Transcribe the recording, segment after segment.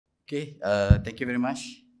Okay, thank you very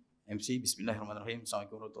much, MC. Bismillahirrahmanirrahim.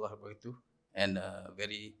 Assalamualaikum warahmatullahi wabarakatuh. And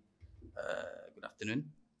very good afternoon.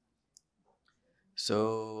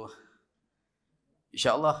 So,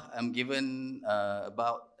 inshallah, I'm given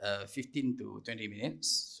about 15 to 20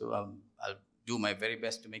 minutes. So, I'll do my very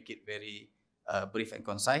best to make it very brief and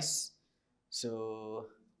concise. So,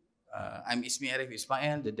 I'm Arif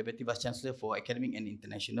Ismail, the Deputy Vice-Chancellor for Academic and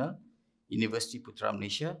International, Universiti Putra,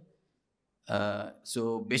 Malaysia.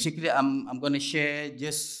 So basically, I'm going to share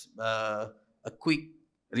just a quick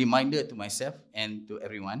reminder to myself and to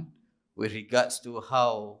everyone with regards to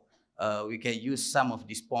how we can use some of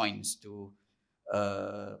these points to,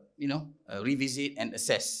 revisit and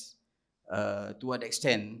assess to what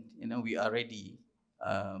extent, we are ready,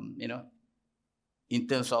 in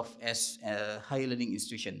terms of as higher learning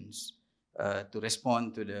institutions to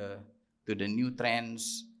respond to the new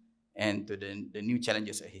trends and to the new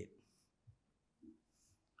challenges ahead.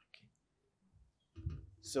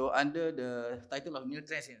 So under the title of New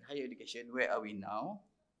Trends in Higher Education, where are we now?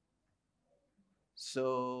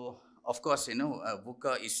 So of course,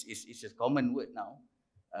 VUCA is a common word now.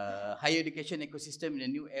 Higher education ecosystem in the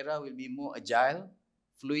new era will be more agile,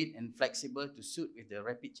 fluid and flexible to suit with the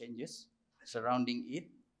rapid changes surrounding it,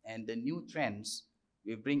 and the new trends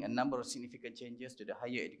will bring a number of significant changes to the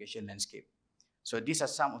higher education landscape. So these are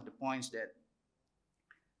some of the points that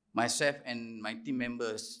myself and my team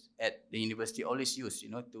members at the university always use,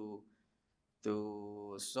 to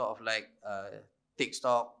sort of like take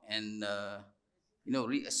stock and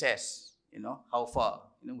reassess, how far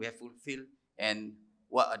we have fulfilled and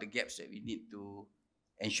what are the gaps that we need to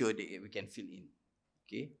ensure that we can fill in.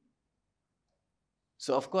 Okay.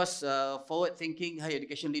 So of course, forward-thinking higher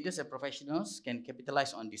education leaders and professionals can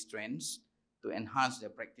capitalize on these trends to enhance their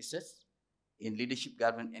practices in leadership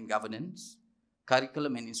and governance,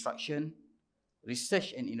 curriculum and instruction,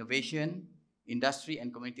 research and innovation, industry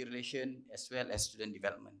and community relation, as well as student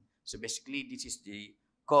development. So basically, this is the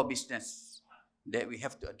core business that we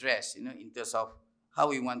have to address, in terms of how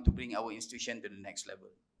we want to bring our institution to the next level.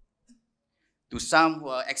 To some who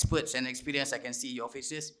are experts and experienced, I can see your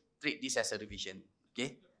faces, treat this as a revision,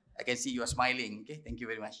 okay? I can see you are smiling, okay? Thank you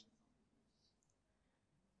very much.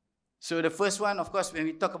 So the first one, of course, when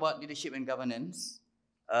we talk about leadership and governance,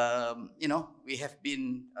 we have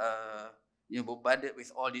been bombarded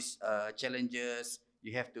with all these challenges.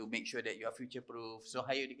 You have to make sure that you are future-proof. So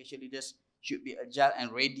higher education leaders should be agile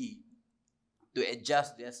and ready to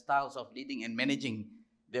adjust their styles of leading and managing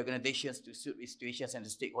the organizations to suit the situations and the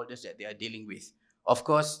stakeholders that they are dealing with. Of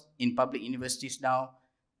course, in public universities now,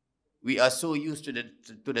 we are so used to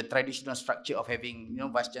the traditional structure of having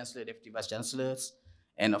vice-chancellor, deputy vice-chancellors,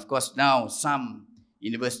 and of course now some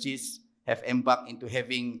universities have embarked into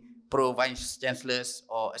having pro-vice-chancellors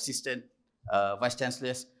or assistant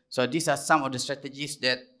vice-chancellors. So these are some of the strategies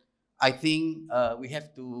that I think we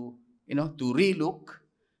have to, to relook,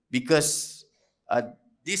 because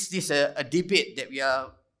this is a debate that we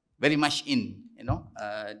are very much in,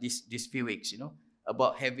 these few weeks,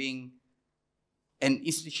 about having an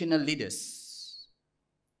institutional leaders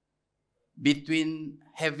between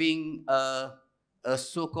having a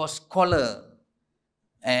so-called scholar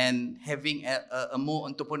and having a more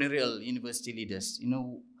entrepreneurial university leaders.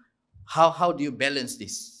 How do you balance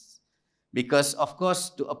this? Because of course,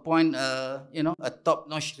 to appoint a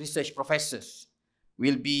top-notch research professors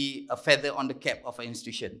will be a feather on the cap of an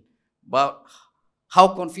institution. But how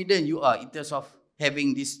confident you are in terms of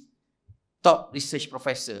having this top research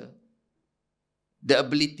professor, the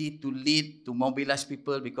ability to lead, to mobilize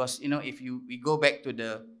people, because if we go back to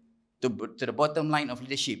the bottom line of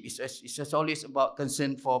leadership, it's just always about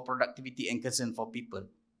concern for productivity and concern for people.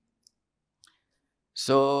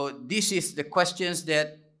 So this is the questions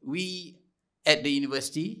that we at the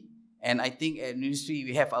university, and I think at the university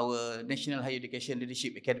we have our National Higher Education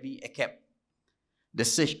Leadership Academy, ACAP, the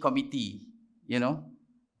search committee,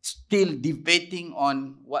 still debating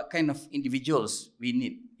on what kind of individuals we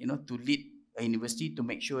need, to lead a university, to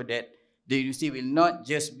make sure that the university will not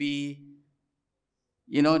just be,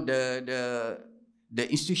 the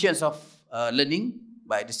institutions of learning,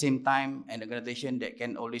 but at the same time an organization that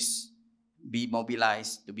can always be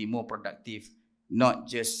mobilized to be more productive, not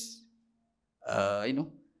just, an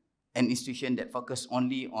institution that focus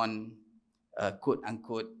only on quote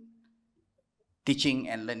unquote teaching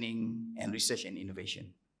and learning and research and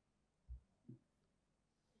innovation.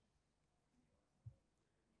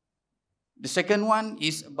 The second one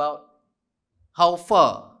is about how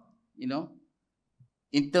far,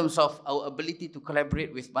 in terms of our ability to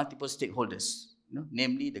collaborate with multiple stakeholders,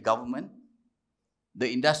 namely the government, the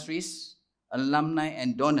industries, alumni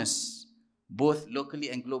and donors, both locally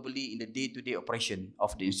and globally in the day-to-day operation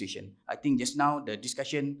of the institution. I think just now the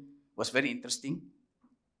discussion was very interesting,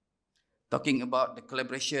 talking about the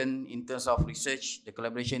collaboration in terms of research, the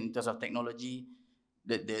collaboration in terms of technology,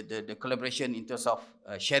 the collaboration in terms of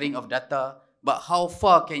sharing of data, but how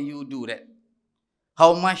far can you do that?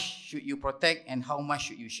 How much should you protect and how much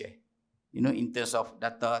should you share? In terms of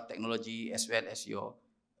data, technology, as well as your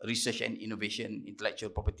research and innovation, intellectual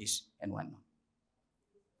properties, and whatnot.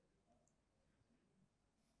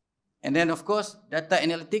 And then, of course, data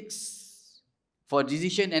analytics for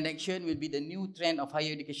decision and action will be the new trend of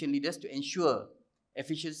higher education leaders to ensure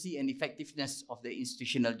efficiency and effectiveness of the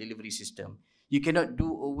institutional delivery system. You cannot do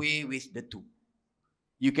away with the two.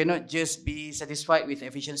 You cannot just be satisfied with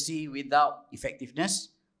efficiency without effectiveness,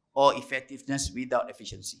 or effectiveness without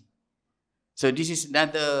efficiency. So this is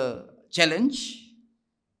another challenge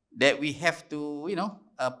that we have to,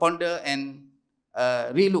 ponder and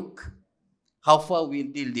relook how far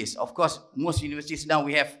we'll deal this. Of course, most universities now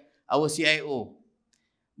we have our CIO,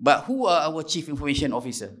 but who are our Chief Information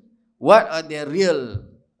Officer? What are their real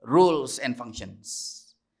roles and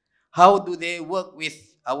functions? How do they work with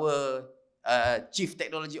our Chief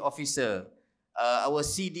Technology Officer, our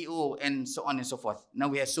CDO, and so on and so forth? Now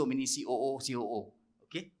we have so many COO, COO.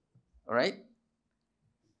 Okay, all right.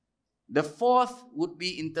 The fourth would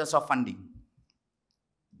be in terms of funding.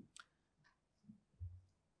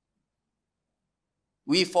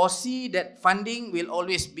 We foresee that funding will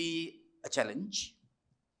always be a challenge.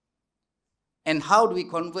 And how do we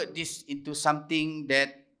convert this into something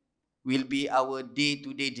that will be our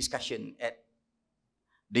day-to-day discussion at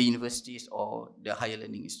the universities or the higher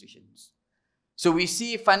learning institutions? So we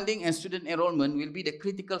see funding and student enrollment will be the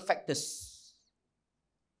critical factors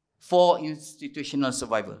for institutional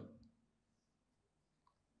survival.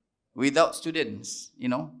 Without students,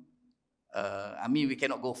 we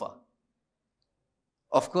cannot go far.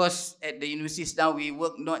 Of course, at the universities now, we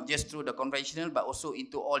work not just through the conventional, but also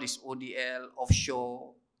into all this ODL,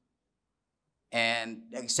 offshore, and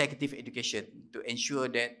executive education to ensure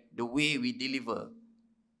that the way we deliver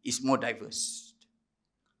is more diverse.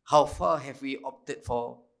 How far have we opted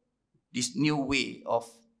for this new way of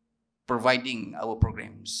providing our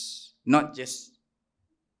programs, not just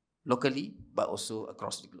locally, but also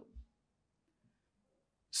across the globe?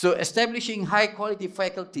 So establishing high-quality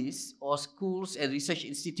faculties or schools and research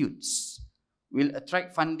institutes will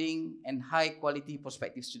attract funding and high-quality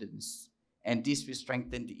prospective students, and this will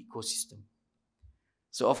strengthen the ecosystem.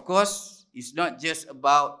 So of course, it's not just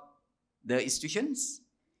about the institutions,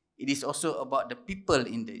 it is also about the people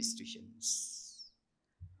in the institutions.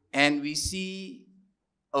 And we see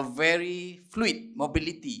a very fluid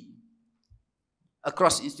mobility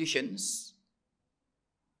across institutions.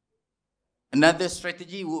 Another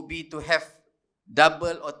strategy would be to have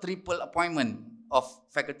double or triple appointment of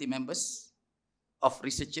faculty members, of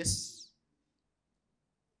researchers,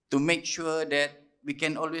 to make sure that we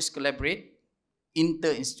can always collaborate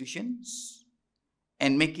inter-institutions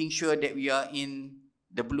and making sure that we are in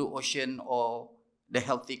the blue ocean or the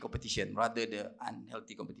healthy competition rather than the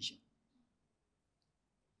unhealthy competition.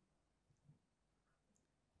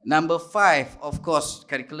 Number 5, of course,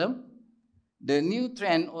 curriculum. The new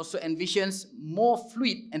trend also envisions more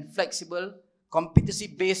fluid and flexible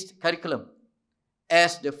competency-based curriculum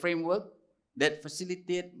as the framework that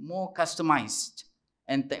facilitate more customized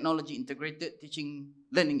and technology-integrated teaching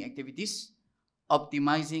learning activities,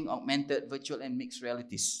 optimizing augmented, virtual, and mixed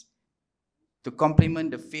realities to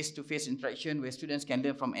complement the face-to-face interaction where students can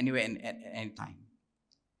learn from anywhere and at any time.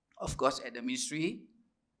 Of course, at the ministry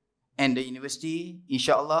and the university,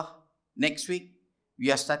 inshallah, next week, we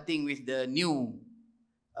are starting with the new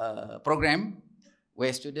program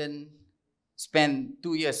where students spend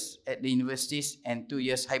 2 years at the universities and 2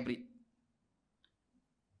 years hybrid,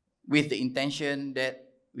 with the intention that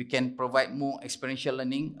we can provide more experiential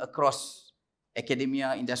learning across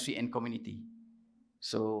academia, industry, and community.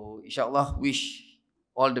 So, inshallah, wish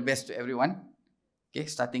all the best to everyone. Okay,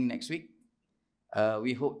 starting next week,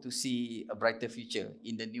 we hope to see a brighter future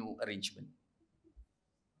in the new arrangement.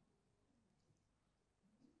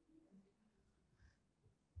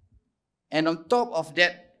 And on top of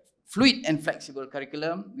that fluid and flexible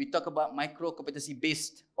curriculum, we talk about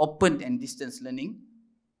micro-competency-based open and distance learning,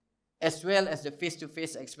 as well as the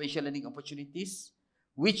face-to-face experiential learning opportunities,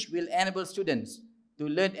 which will enable students to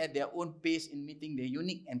learn at their own pace in meeting their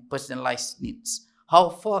unique and personalized needs. How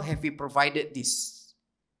far have we provided this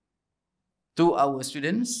to our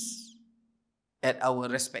students at our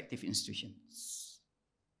respective institutions?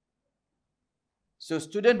 So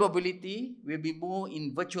student mobility will be more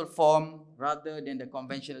in virtual form rather than the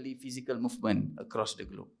conventionally physical movement across the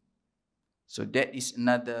globe. So that is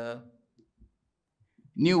another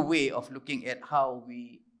new way of looking at how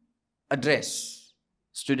we address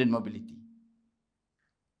student mobility.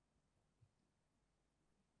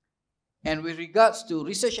 And with regards to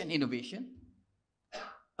research and innovation,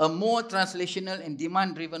 a more translational and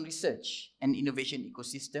demand-driven research and innovation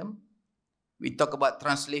ecosystem. We talk about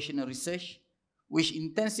translational research, which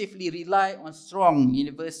intensively rely on strong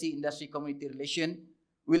university-industry community relation,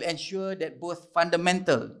 will ensure that both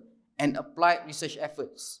fundamental and applied research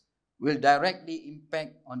efforts will directly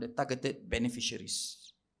impact on the targeted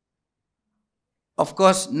beneficiaries. Of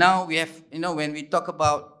course, now we have, when we talk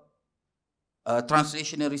about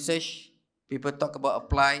translational research, people talk about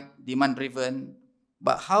applied, demand-driven,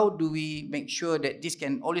 but how do we make sure that this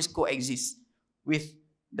can always coexist with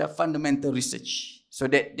the fundamental research so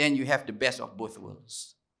that then you have the best of both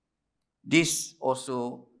worlds? This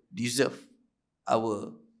also deserves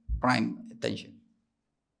our prime attention.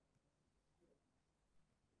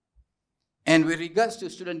 And with regards to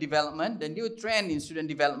student development, the new trend in student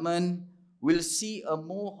development will see a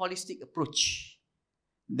more holistic approach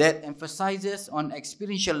that emphasizes on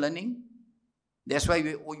experiential learning. That's why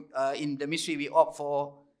we, in the ministry we opt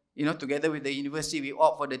for, together with the university, we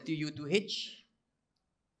opt for the 2U2H,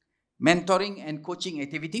 mentoring and coaching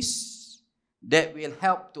activities that will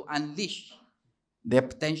help to unleash their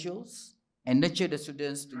potentials and nurture the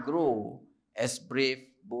students to grow as brave,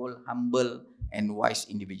 bold, humble, and wise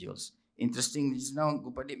individuals. Interesting, just now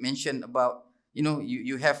Gupadik mentioned about,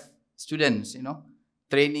 you have students,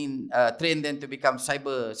 train them to become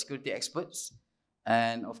cyber security experts.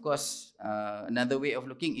 And of course, another way of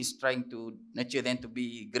looking is trying to nurture them to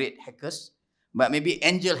be great hackers, but maybe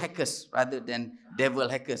angel hackers rather than devil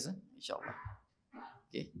hackers, inshallah.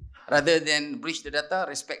 Okay. Rather than breach the data,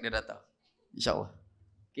 respect the data, inshallah.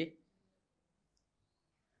 Okay.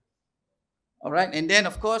 All right, and then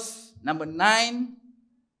of course, number 9,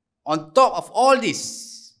 on top of all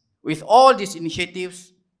this, with all these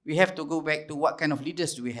initiatives, we have to go back to what kind of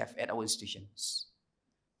leaders do we have at our institutions.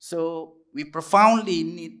 So we profoundly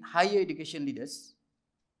need higher education leaders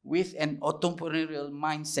with an entrepreneurial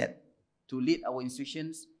mindset to lead our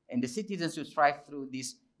institutions and the citizens to thrive through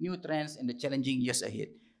these new trends and the challenging years ahead.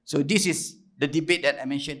 So this is the debate that I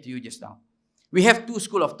mentioned to you just now. We have 2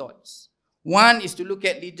 schools of thoughts. One is to look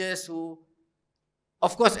at leaders who,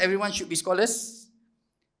 of course, everyone should be scholars,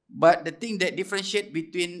 but the thing that differentiates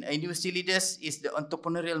between university leaders is the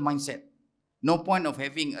entrepreneurial mindset. No point of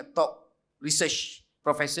having a top research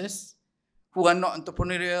professors who are not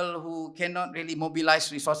entrepreneurial, who cannot really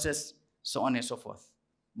mobilize resources, so on and so forth.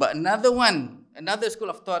 But another school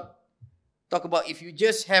of thought, talk about if you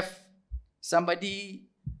just have somebody,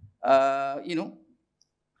 quote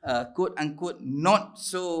unquote, not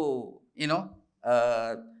so,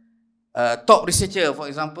 top researcher, for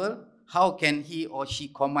example, how can he or she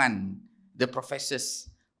command the professors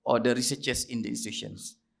or the researchers in the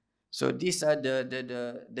institutions? So these are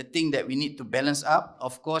the thing that we need to balance up.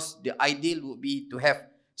 Of course, the ideal would be to have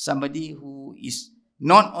somebody who is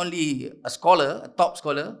not only a scholar, a top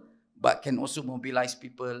scholar, but can also mobilize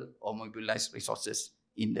people or mobilize resources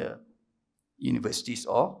in the universities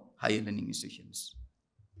or higher learning institutions.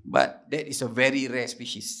 But that is a very rare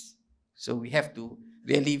species. So we have to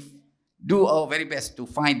really do our very best to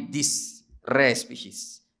find this rare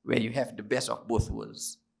species where you have the best of both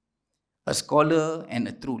worlds. A scholar and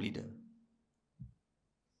a true leader.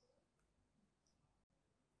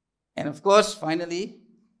 And of course, finally,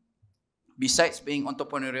 besides being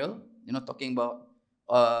entrepreneurial, talking about,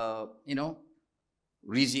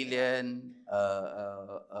 resilient,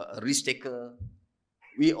 risk taker,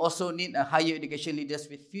 we also need a higher education leaders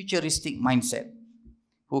with futuristic mindset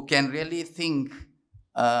who can really think,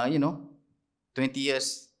 20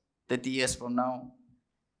 years, 30 years from now,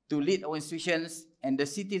 to lead our institutions and the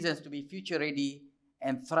citizens to be future ready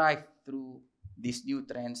and thrive through these new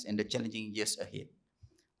trends and the challenging years ahead.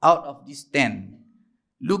 Out of these 10,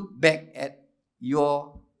 look back at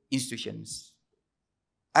your institutions.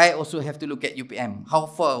 I also have to look at UPM. How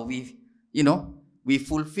far we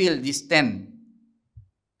fulfill these 10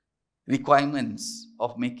 requirements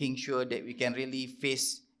of making sure that we can really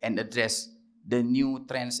face and address the new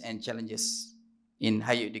trends and challenges in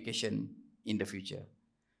higher education in the future.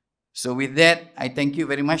 So with that, I thank you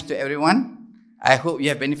very much to everyone. I hope you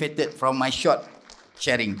have benefited from my short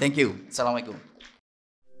sharing. Thank you. Assalamualaikum.